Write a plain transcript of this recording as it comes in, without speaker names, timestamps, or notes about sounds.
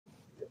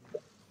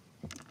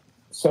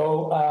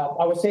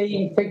I was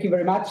saying thank you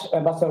very much,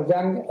 Ambassador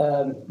Zhang.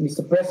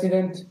 Mr.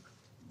 President,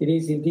 it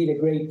is indeed a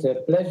great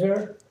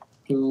pleasure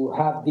to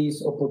have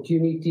this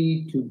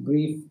opportunity to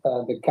brief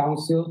the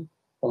Council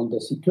on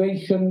the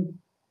situation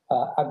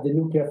at the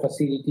nuclear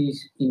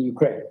facilities in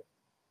Ukraine.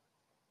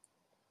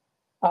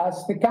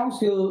 As the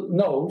Council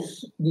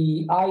knows,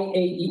 the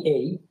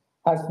IAEA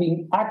has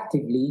been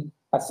actively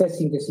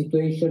assessing the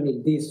situation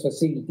in these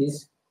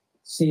facilities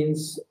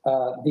since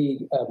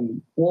the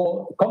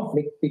war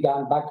conflict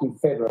began back in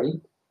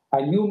February.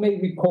 And you may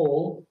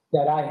recall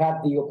that I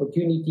had the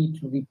opportunity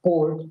to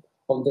report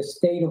on the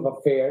state of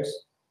affairs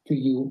to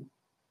you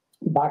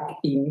back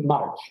in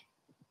March.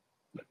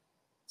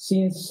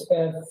 Since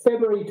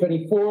February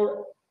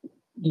 24,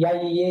 the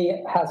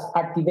IAEA has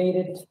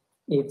activated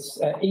its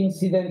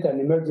Incident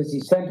and Emergency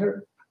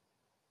Center,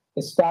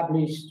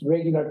 established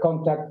regular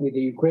contact with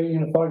the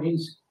Ukrainian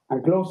authorities,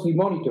 and closely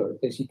monitor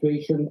the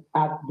situation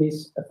at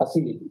these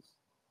facilities,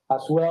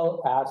 as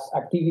well as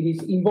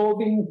activities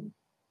involving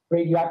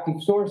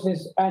radioactive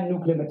sources and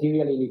nuclear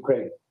material in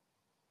Ukraine.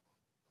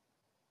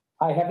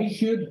 I have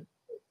issued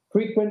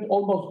frequent,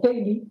 almost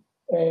daily,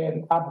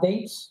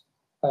 updates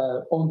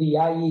on the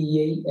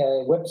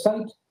IAEA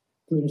website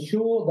to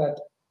ensure that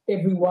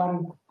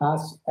everyone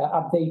has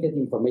updated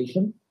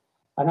information.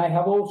 And I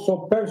have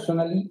also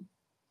personally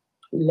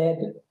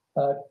led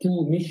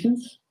 2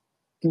 missions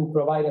to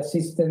provide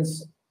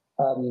assistance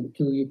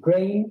to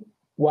Ukraine,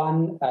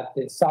 one at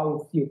the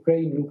South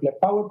Ukraine nuclear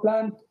power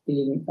plant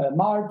in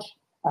March,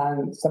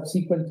 and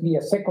subsequently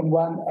a second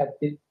one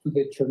to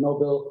the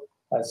Chernobyl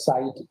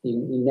site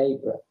in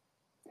April.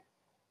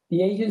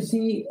 The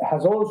agency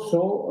has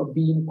also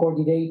been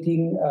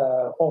coordinating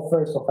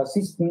offers of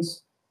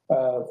assistance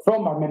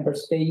from our member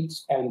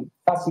states and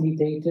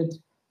facilitated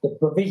the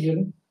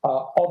provision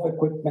of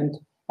equipment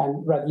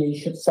and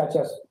radiation, such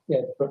as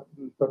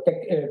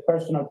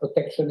personal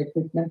protection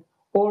equipment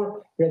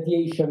or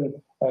radiation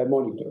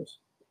monitors.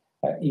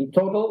 In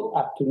total,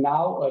 up to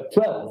now,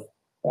 12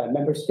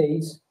 member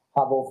states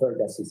have offered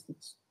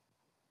assistance.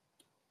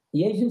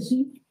 The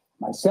agency,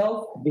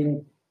 myself, have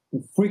been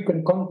in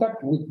frequent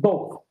contact with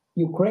both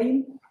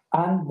Ukraine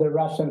and the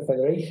Russian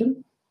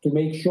Federation to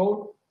make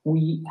sure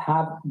we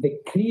have the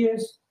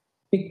clearest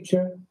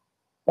picture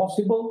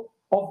possible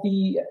of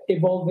the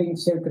evolving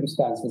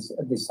circumstances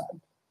at this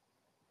site.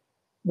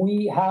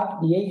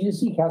 The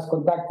agency has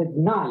conducted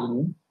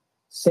 9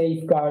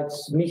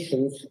 safeguards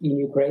missions in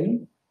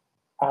Ukraine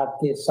at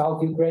the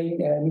South Ukraine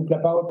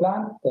nuclear power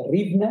plant, the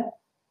Rivne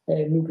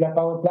nuclear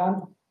power plant,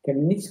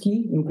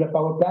 Chmelnytsky nuclear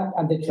power plant,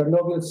 and the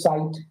Chernobyl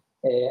site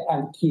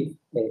and Kiev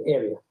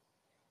area,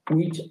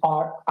 which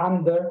are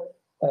under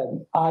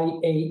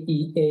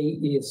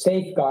IAEA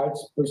safeguards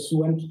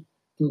pursuant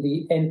to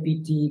the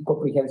NPT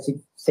Comprehensive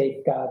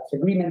Safeguards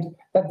Agreement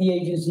that the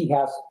agency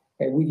has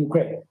with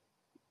Ukraine.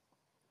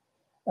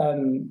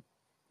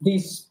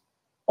 These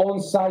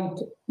on-site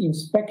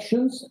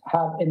inspections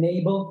have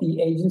enabled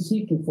the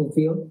agency to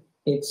fulfill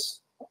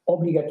its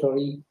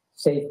obligatory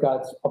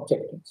safeguards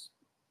objectives.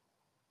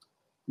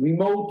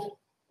 Remote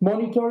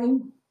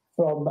monitoring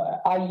from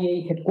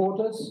IAEA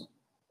headquarters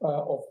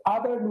of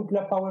other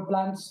nuclear power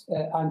plants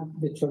and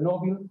the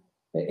Chernobyl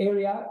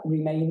area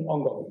remain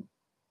ongoing.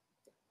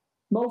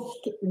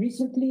 Most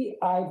recently,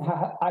 I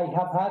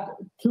have had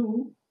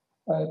 2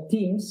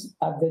 teams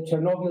at the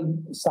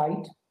Chernobyl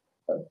site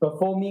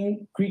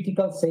performing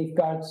critical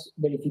safeguards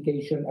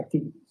verification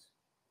activities.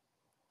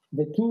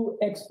 The 2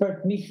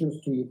 expert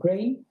missions to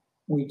Ukraine,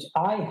 which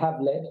I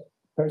have led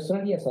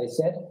personally, as I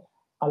said,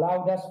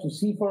 allowed us to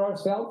see for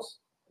ourselves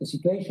the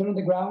situation on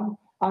the ground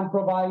and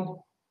provide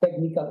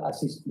technical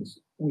assistance,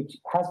 which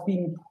has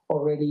been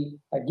already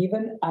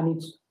given and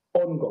it's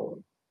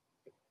ongoing.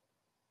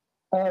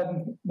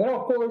 There are,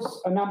 of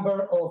course, a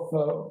number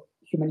of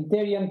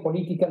humanitarian,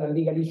 political, and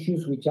legal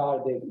issues which are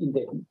in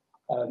the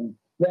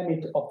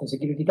remit of the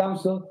Security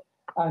Council,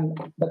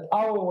 but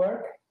our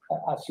work,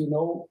 as you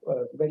know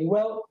very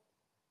well,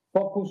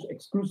 focus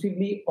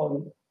exclusively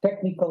on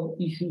technical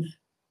issues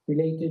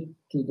related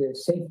to the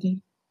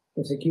safety,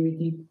 the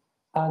security,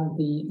 and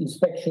the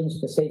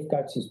inspections, the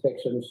safeguards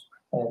inspections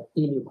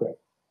in Ukraine.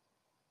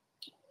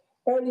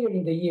 Earlier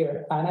in the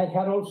year, and I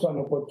had also an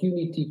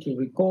opportunity to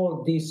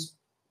recall this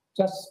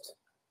just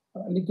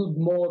a little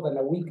more than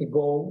a week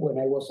ago when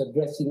I was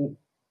addressing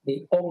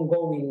the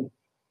ongoing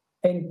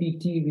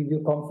NPT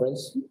review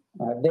conference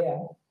there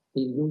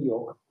in New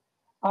York,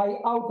 I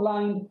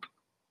outlined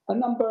a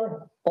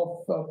number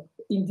of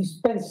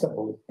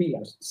indispensable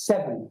pillars,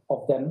 7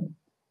 of them,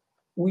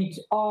 which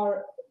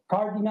are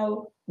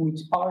cardinal,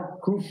 which are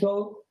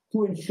crucial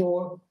to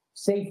ensure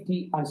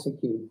safety and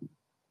security.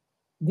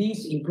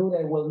 These include,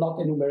 I will not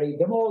enumerate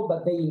them all,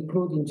 but they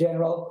include in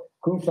general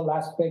crucial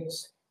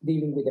aspects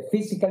dealing with the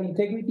physical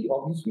integrity,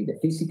 obviously the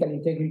physical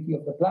integrity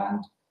of the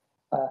plant,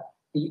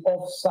 the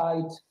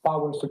off-site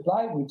power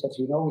supply, which, as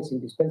you know, is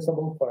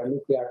indispensable for a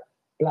nuclear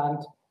plant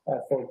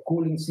for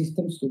cooling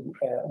systems to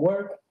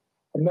work,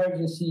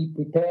 emergency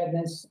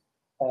preparedness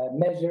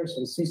measures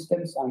and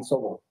systems, and so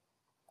on.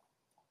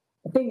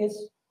 The thing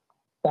is,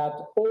 that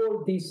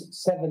all these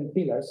 7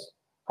 pillars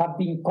have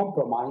been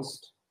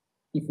compromised,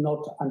 if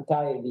not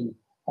entirely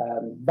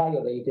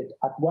violated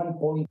at one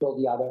point or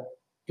the other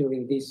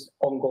during this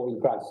ongoing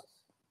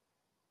crisis.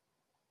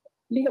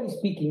 Legally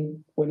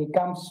speaking, when it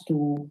comes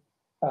to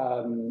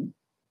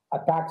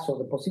attacks or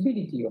the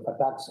possibility of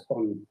attacks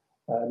on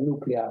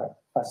nuclear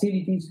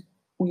facilities,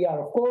 we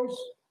are, of course,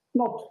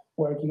 not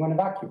working on a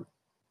vacuum.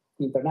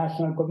 The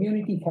international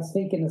community has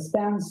taken a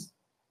stance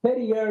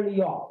very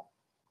early on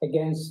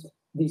against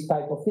this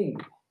type of thing,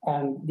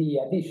 and the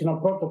additional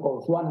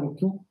protocols 1 and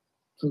 2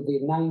 to the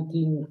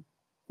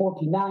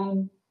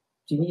 1949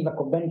 Geneva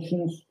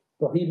Conventions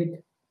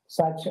prohibit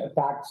such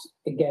attacks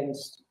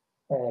against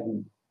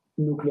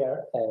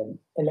nuclear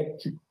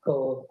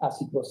electrical,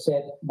 as it was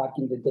said back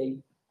in the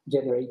day,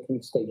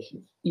 generating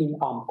stations in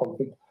armed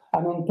conflict.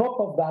 And on top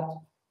of that,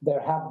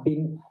 there have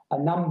been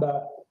a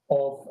number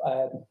of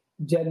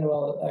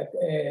General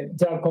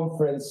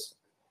Conference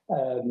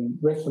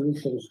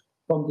resolutions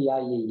from the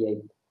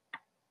IAEA.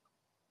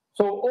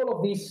 So all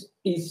of this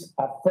is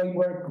a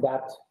framework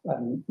that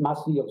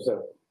must be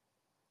observed.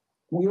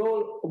 We are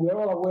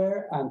all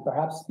aware, and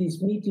perhaps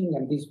this meeting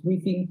and this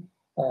briefing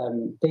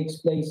takes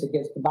place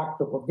against the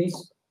backdrop of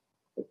this.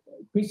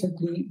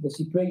 Recently, the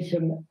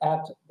situation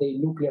at the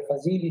nuclear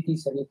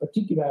facilities, and in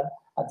particular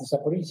at the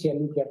Zaporizhzhia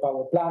nuclear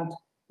power plant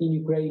in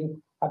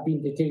Ukraine, have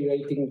been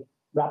deteriorating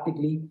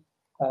rapidly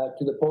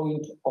to the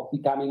point of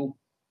becoming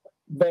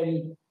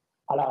very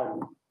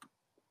alarming.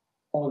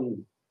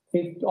 On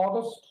 5th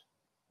August,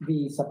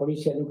 the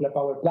Zaporizhzhia nuclear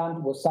power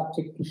plant was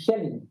subject to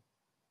shelling,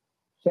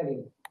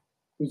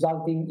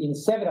 resulting in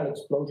several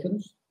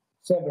explosions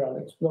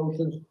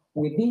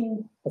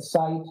within the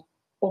site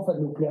of a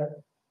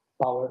nuclear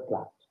power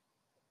plant.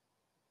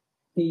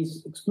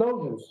 These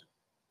explosions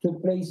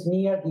took place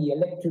near the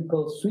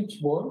electrical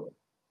switchboard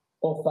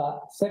of a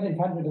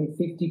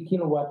 750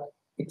 kilowatt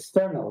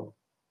external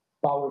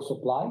power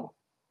supply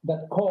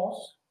that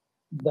caused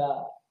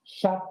the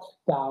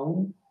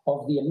shutdown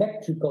of the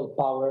electrical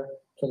power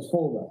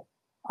transformer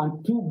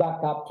and 2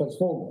 backup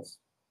transformers.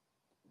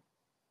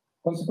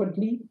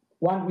 Consequently,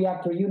 1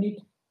 reactor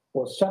unit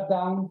was shut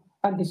down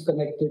and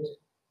disconnected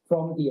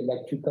from the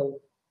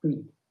electrical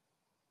grid.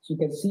 So you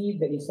can see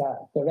there is a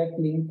direct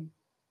link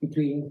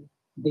between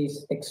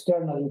these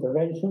external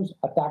interventions,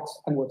 attacks,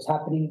 and what's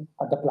happening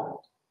at the plant.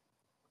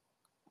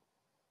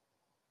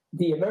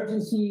 The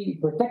emergency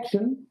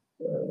protection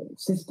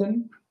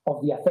system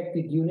of the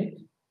affected unit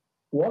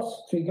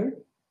was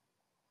triggered,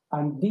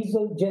 and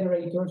diesel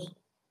generators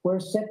were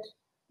set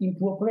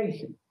into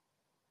operation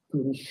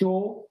to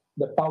ensure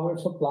the power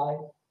supply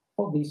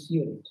for this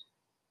unit.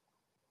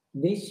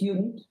 This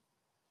unit,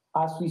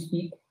 as we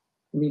speak,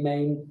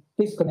 remains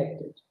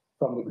disconnected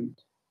from the grid.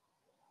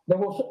 There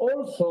was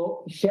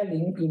also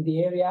shelling in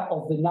the area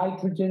of the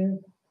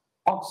nitrogen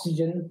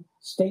oxygen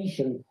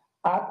station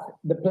at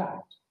the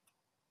plant.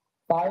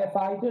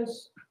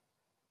 Firefighters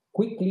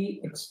quickly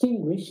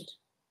extinguished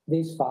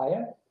this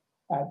fire.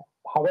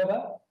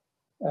 However,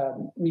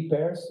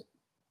 repairs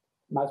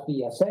must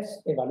be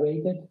assessed,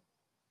 evaluated,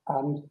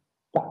 and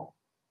done.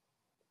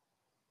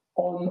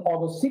 On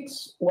August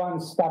 6, 1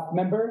 staff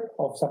member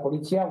of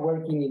Zaporizhzhia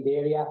working in the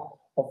area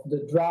of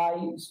the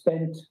dry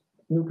spent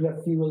nuclear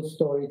fuel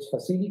storage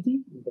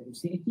facility in the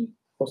vicinity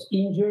was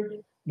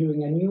injured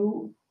during a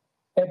new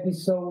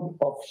episode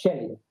of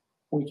shelling,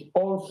 which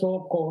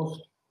also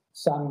caused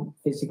some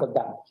physical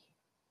damage.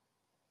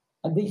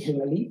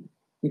 Additionally,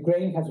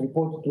 Ukraine has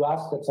reported to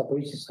us that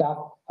Zaporizhzhia staff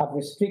have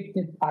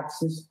restricted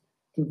access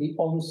to the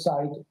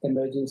on-site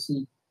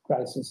emergency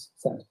crisis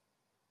center.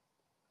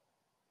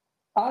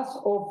 As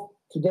of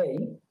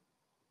today,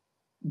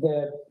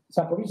 the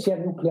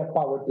Zaporizhzhia nuclear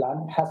power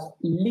plant has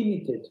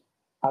limited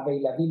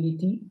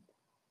availability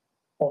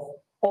of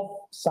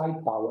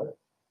off-site power,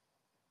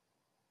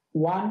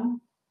 1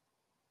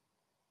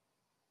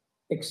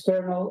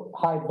 external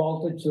high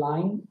voltage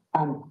line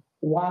and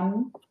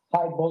 1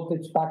 high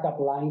voltage backup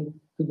line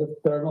to the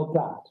thermal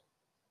plant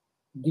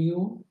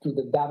due to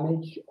the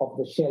damage of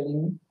the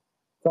shelling,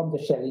 from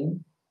the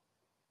shelling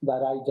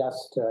that I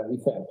just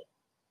referred.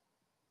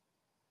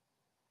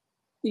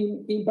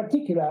 In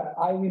particular,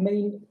 I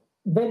remain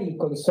very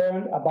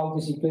concerned about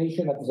the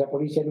situation at the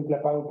Zaporizhzhia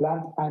nuclear power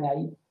plant, and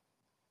I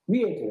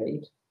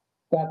reiterate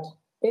that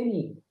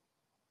any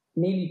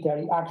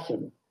military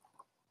action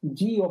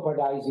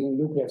jeopardizing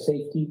nuclear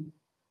safety,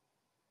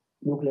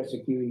 nuclear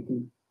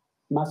security,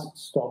 must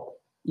stop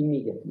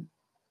immediately.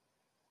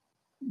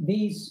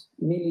 These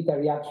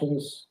military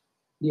actions,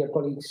 dear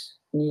colleagues,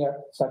 near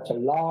such a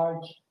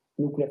large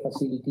nuclear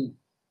facility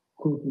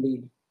could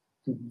lead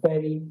to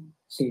very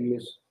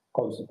serious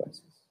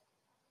consequences.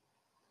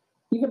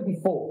 Even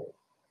before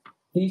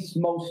these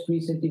most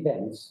recent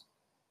events,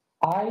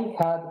 I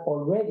had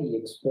already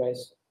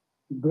expressed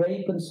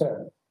great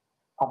concern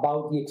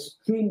about the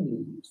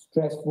extremely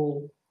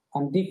stressful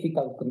and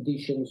difficult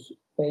conditions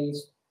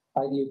faced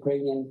by the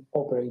Ukrainian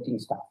operating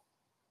staff.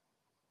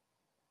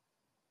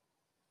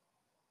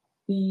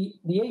 The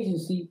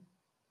agency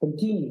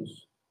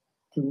continues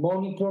to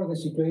monitor the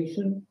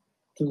situation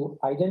to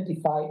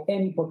identify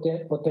any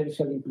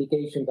potential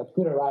implication that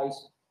could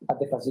arise at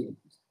the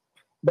facilities.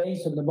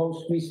 Based on the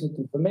most recent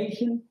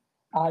information,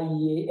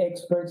 IAEA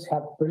experts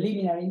have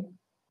preliminary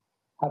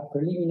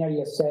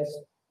assessed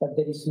that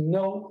there is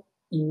no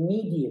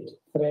immediate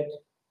threat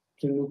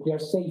to nuclear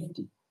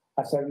safety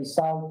as a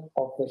result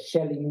of the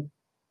shelling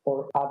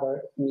or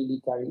other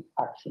military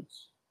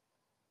actions.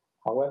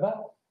 However,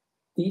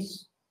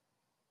 this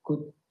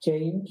could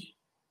change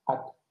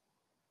at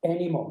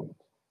any moment.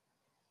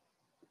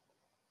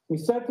 We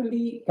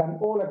certainly can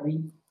all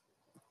agree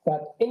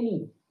that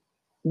any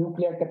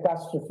nuclear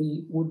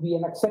catastrophe would be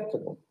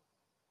unacceptable,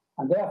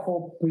 and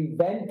therefore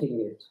preventing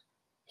it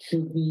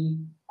should be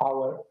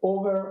our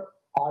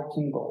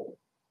overarching goal.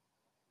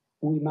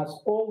 We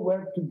must all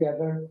work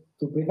together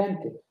to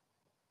prevent it.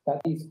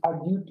 That is our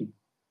duty.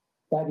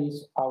 That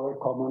is our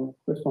common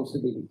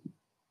responsibility.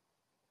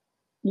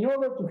 In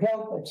order to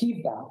help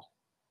achieve that,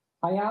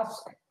 I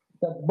ask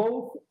that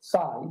both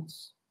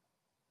sides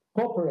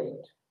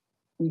cooperate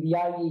with the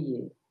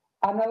IAEA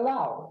and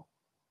allow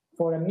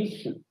for a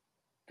mission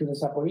to the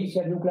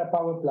Zaporizhzhia nuclear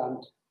power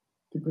plant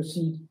to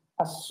proceed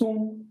as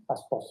soon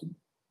as possible.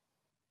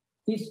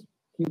 This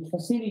huge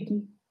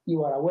facility,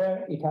 you are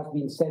aware, it has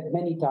been said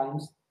many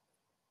times,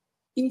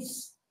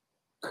 is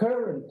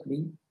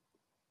currently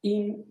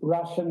in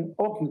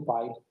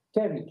Russian-occupied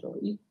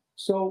territory,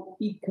 so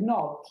it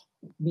cannot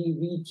be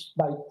reached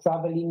by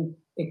traveling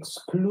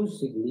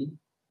exclusively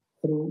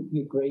through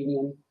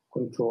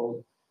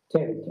Ukrainian-controlled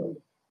territory.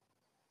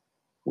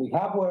 We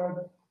have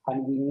worked,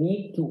 and we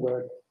need to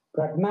work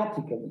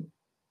pragmatically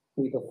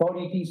with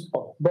authorities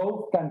of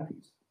both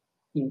countries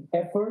in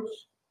efforts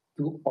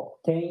to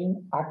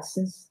obtain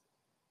access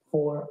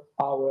for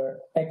our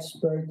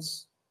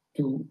experts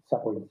to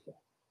Zaporizhzhia.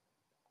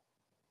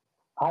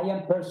 I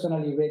am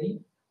personally ready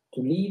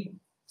to lead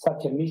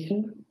such a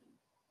mission,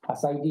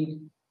 as I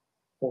did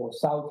for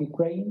South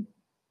Ukraine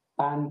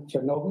and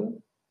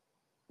Chernobyl,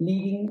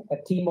 leading a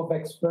team of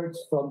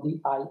experts from the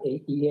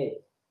IAEA.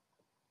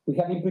 We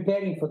have been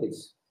preparing for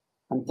this,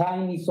 and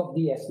time is of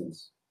the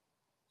essence.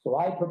 So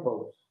I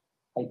propose,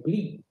 I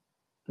plead,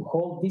 to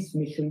hold this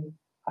mission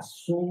as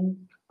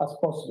soon as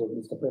possible,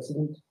 Mr.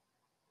 President.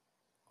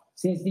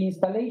 Since the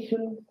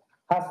installation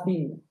has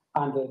been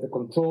under the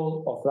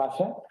control of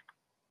Russia,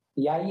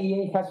 the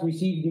IAEA has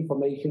received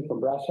information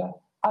from Russia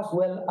as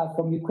well as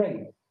from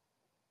Ukraine,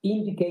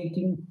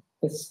 indicating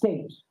the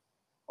state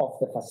of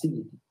the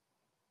facility,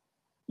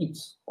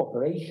 its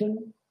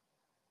operation,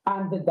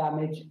 and the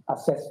damage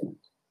assessment.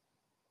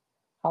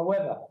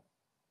 However,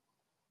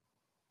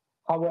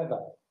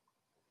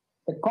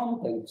 the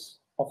contents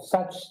of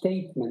such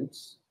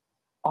statements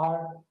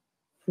are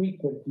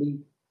frequently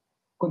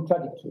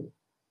contradictory.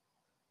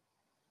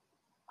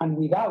 And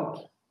without,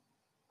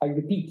 I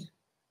repeat,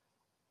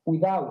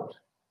 without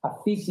a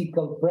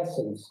physical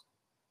presence,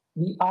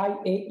 the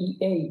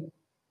IAEA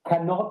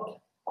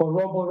cannot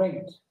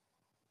corroborate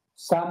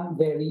some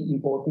very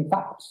important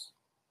facts.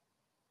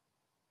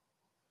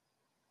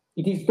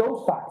 It is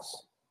those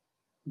facts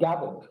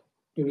gathered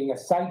during a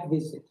site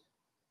visit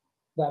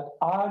that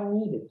are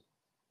needed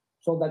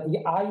so that the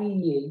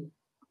IAEA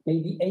may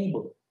be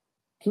able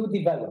to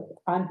develop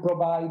and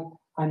provide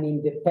an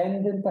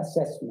independent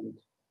assessment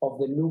of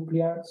the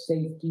nuclear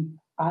safety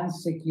and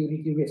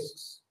security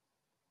risks.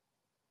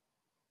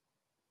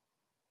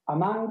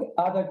 Among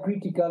other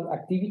critical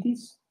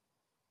activities,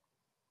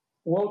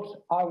 what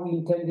are we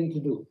intending to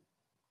do?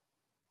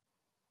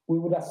 We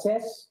would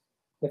assess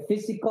the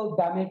physical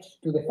damage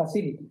to the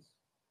facilities.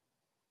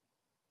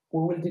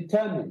 We will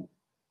determine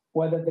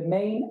whether the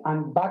main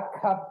and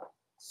backup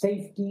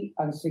safety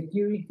and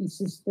security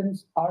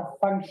systems are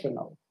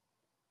functional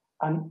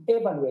and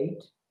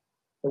evaluate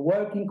the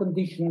working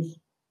conditions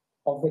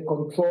of the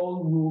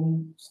control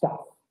room staff.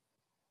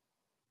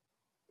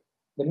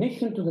 The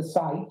mission to the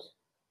site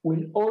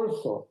will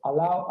also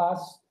allow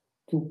us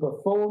to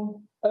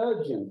perform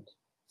urgent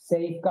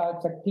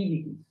safeguards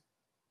activities,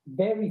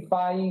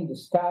 verifying the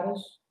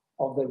status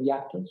of the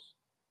reactors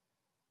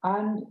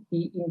and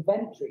the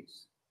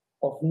inventories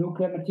of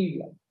nuclear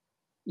material,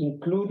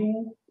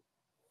 including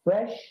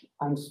fresh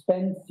and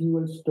spent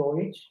fuel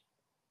storage,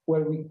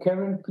 where we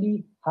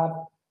currently have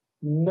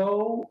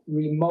no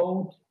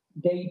remote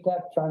data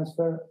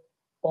transfer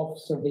of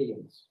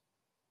surveillance.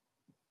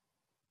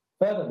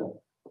 Furthermore,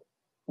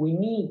 we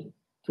need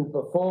to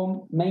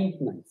perform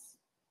maintenance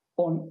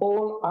on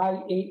all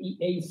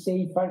IAEA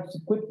safeguards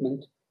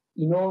equipment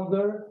in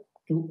order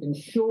to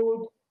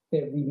ensure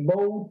the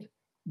remote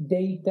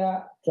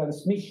data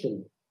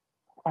transmission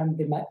and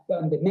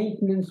the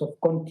maintenance of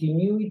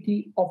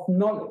continuity of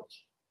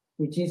knowledge,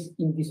 which is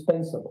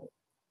indispensable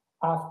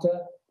after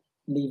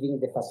leaving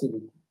the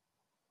facility.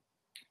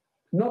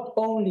 Not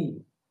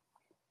only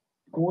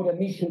would a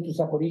mission to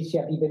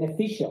Zaporizhzhia be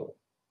beneficial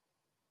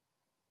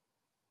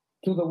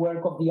to the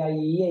work of the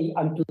IAEA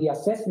and to the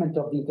assessment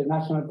of the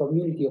international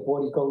community of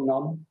what is going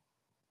on,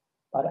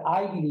 but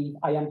I believe,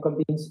 I am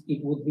convinced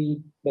it would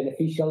be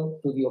beneficial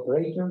to the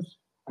operators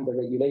and the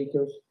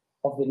regulators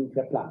of the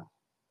nuclear plant.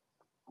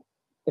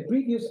 The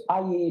previous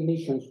IAEA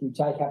missions, which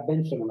I have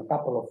mentioned on a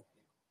couple of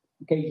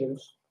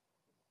occasions,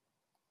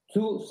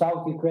 to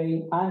South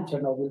Ukraine and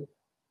Chernobyl,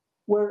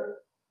 were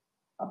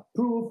a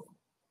proof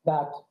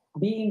that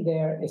being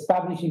there,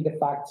 establishing the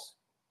facts,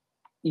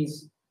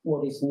 is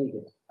what is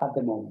needed at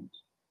the moment.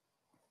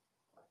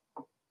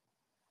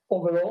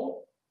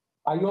 Overall,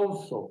 I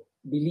also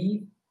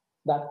believe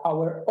that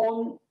our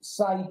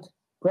on-site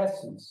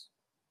presence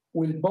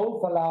will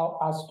both allow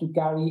us to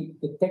carry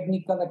the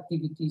technical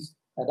activities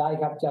that I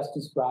have just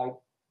described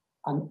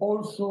and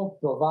also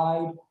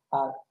provide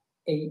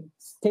a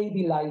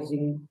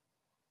stabilizing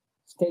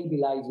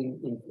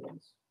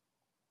influence.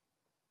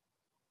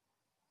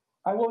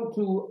 I want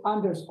to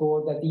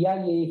underscore that the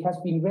IAEA has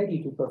been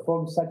ready to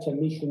perform such a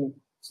mission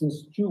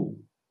since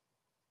June,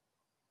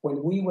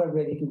 when we were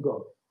ready to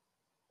go.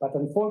 But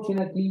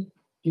unfortunately,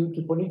 due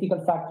to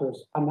political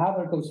factors and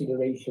other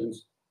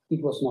considerations,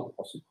 it was not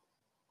possible.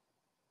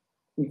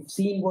 We've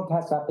seen what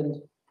has happened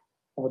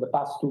over the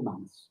past 2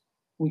 months.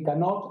 We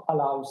cannot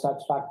allow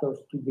such factors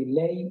to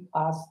delay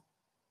us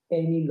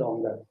any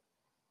longer.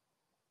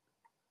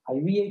 I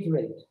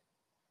reiterate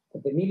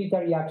that the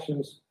military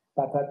actions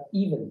that have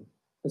even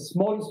the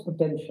smallest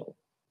potential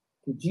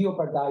to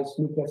jeopardize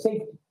nuclear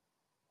safety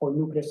or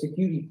nuclear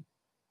security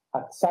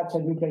at such a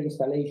nuclear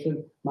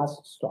installation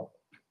must stop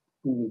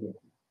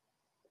immediately.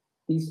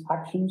 These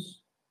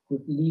actions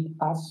could lead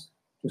us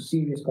to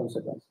serious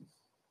consequences.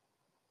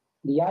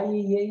 The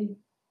IAEA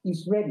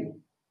is ready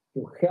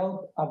to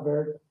help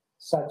avert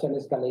such an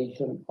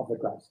escalation of the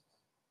crisis.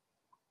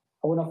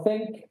 I want to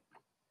thank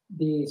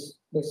the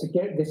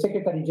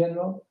Secretary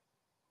General,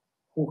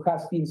 who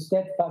has been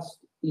steadfast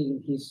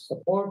in his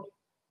support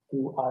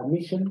to our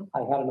mission. I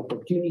had an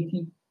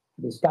opportunity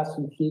to discuss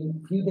with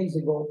him a few days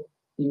ago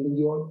in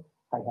New York.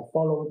 I have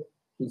followed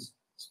his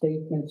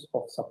statements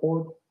of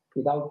support,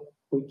 without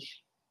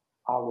which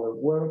our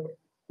work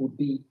would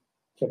be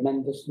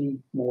tremendously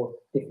more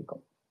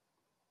difficult.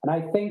 And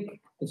I thank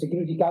the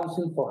Security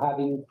Council for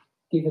having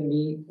given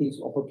me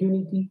this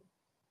opportunity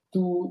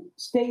to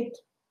state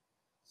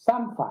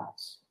some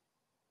facts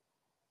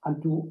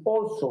and to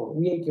also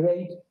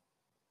reiterate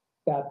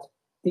that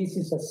this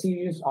is a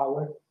serious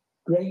hour,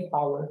 great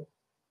hour,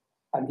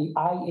 and the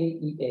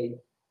IAEA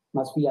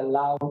must be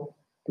allowed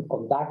to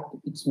conduct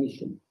its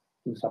mission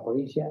to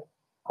Zaporizhzhia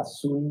as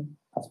soon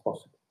as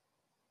possible.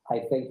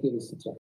 I thank you, Mr. Chair.